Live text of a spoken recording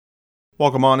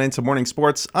Welcome on into Morning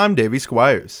Sports. I'm Davey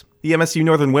Squires. The MSU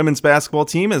Northern women's basketball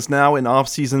team is now in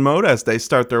off-season mode as they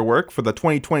start their work for the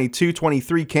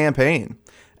 2022-23 campaign.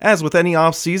 As with any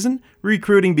off-season,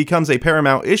 recruiting becomes a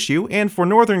paramount issue, and for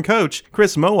Northern coach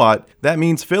Chris Mowat, that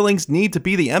means fillings need to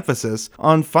be the emphasis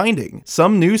on finding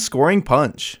some new scoring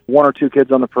punch. One or two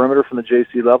kids on the perimeter from the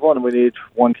JC level, and we need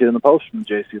one kid in the post from the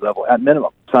JC level at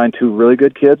minimum. Signed two really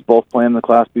good kids, both playing the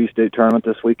Class B state tournament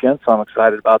this weekend, so I'm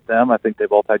excited about them. I think they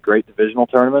both had great divisional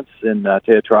tournaments in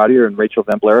Taya Trotter and Rachel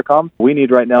Van Blaricom. We need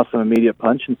right now some immediate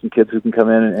punch and some kids who can come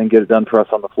in and get it done for us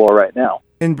on the floor right now.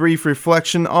 In brief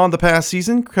reflection on the past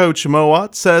season, Coach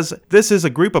Mowat says this is a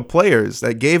group of players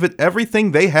that gave it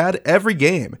everything they had every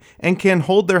game and can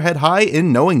hold their head high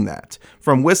in knowing that.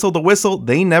 From whistle to whistle,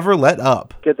 they never let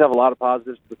up. Kids have a lot of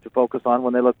positives to focus on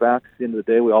when they look back. At the end of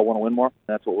the day, we all want to win more.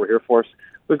 That's what we're here for.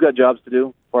 We've got jobs to do.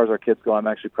 As far as our kids go, I'm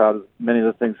actually proud of many of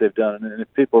the things they've done. And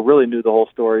if people really knew the whole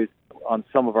story on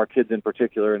some of our kids in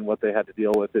particular and what they had to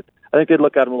deal with, I think they'd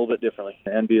look at them a little bit differently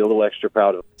and be a little extra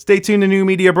proud of them. Stay tuned to New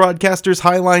Media Broadcasters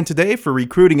Highline today for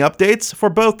recruiting updates for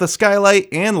both the Skylight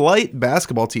and Light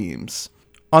basketball teams.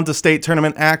 On to state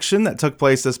tournament action that took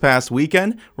place this past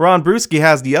weekend, Ron Bruschi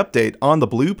has the update on the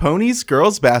Blue Ponies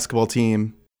girls basketball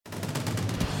team.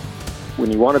 When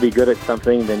you want to be good at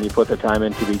something, then you put the time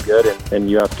in to be good,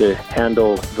 and you have to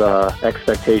handle the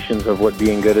expectations of what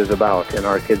being good is about. And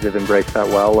our kids have embraced that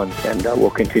well, and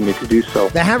will continue to do so.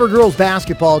 The Havre girls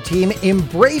basketball team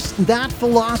embraced that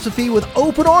philosophy with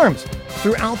open arms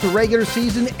throughout the regular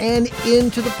season and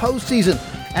into the postseason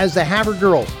as the Havre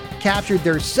girls captured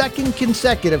their second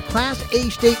consecutive Class A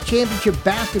state championship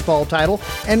basketball title,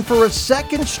 and for a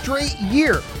second straight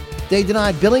year, they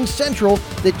denied Billings Central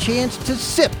the chance to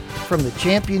sip from the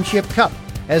championship cup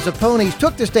as the Ponies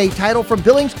took the state title from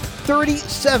Billings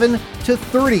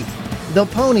 37-30. The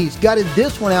Ponies gutted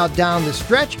this one out down the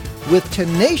stretch with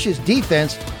tenacious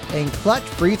defense and clutch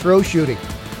free throw shooting.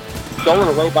 Stolen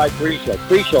away by Frischel.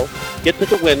 Frischel gets it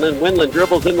to Windland. Windland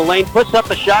dribbles in the lane, puts up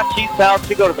a shot. She's fouled.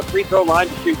 She go to the free throw line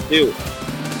to shoot two.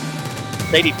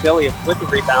 Sadie Filius with the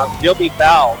rebound. She'll be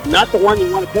fouled. Not the one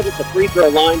you want to put at the free throw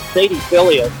line. Sadie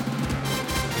Filius.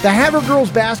 The Havre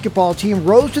girls basketball team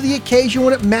rose to the occasion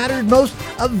when it mattered most,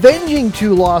 avenging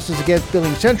two losses against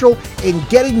Billings Central and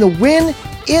getting the win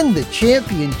in the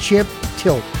championship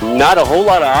tilt. Not a whole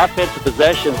lot of offensive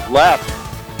possessions left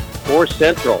for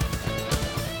Central.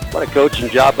 What a coaching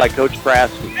job by Coach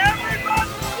Prasky.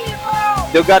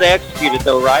 Still got to execute it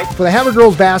though, right? For the Havre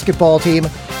girls basketball team,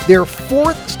 their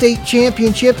fourth state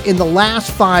championship in the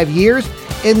last 5 years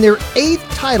and their eighth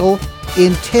title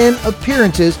in 10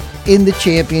 appearances in the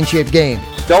championship game.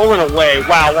 Stolen away.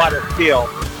 Wow, what a steal.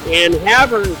 And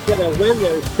Havre is going to win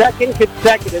their second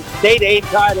consecutive State A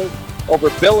title over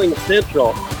Billings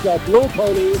Central. The Blue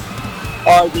Ponies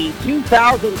are the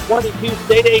 2022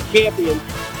 State A champions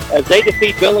as they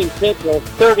defeat Billings Central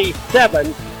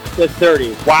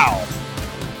 37-30. Wow.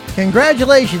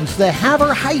 Congratulations to the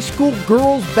Havre High School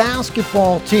girls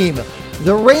basketball team,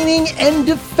 the reigning and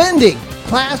defending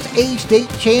Class A state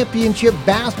championship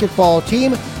basketball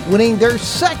team, winning their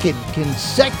second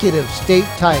consecutive state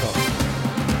title.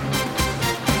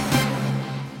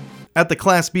 At the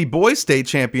Class B Boys State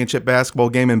Championship basketball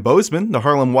game in Bozeman, the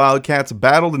Harlem Wildcats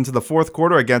battled into the fourth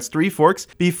quarter against Three Forks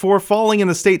before falling in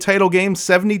the state title game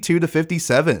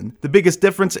 72-57. The biggest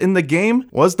difference in the game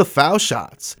was the foul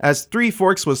shots, as Three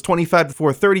Forks was 25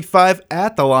 for 35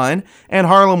 at the line, and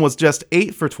Harlem was just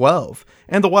 8 for 12,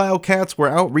 and the Wildcats were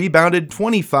out-rebounded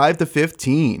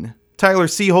 25-15. Tyler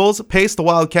Seaholes paced the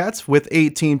Wildcats with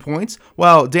 18 points,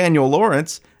 while Daniel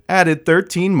Lawrence added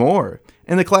 13 more.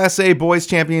 In the Class A Boys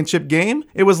Championship game,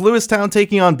 it was Lewistown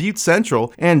taking on Butte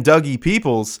Central, and Dougie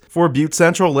Peoples for Butte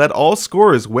Central led all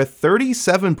scorers with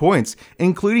 37 points,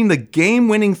 including the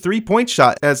game-winning three-point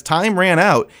shot as time ran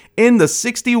out in the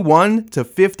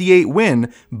 61-58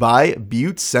 win by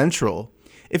Butte Central.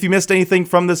 If you missed anything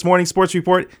from this morning sports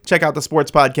report, check out the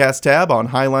Sports Podcast tab on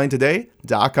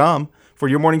HighlineToday.com. For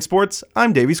your morning sports,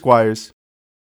 I'm Davey Squires.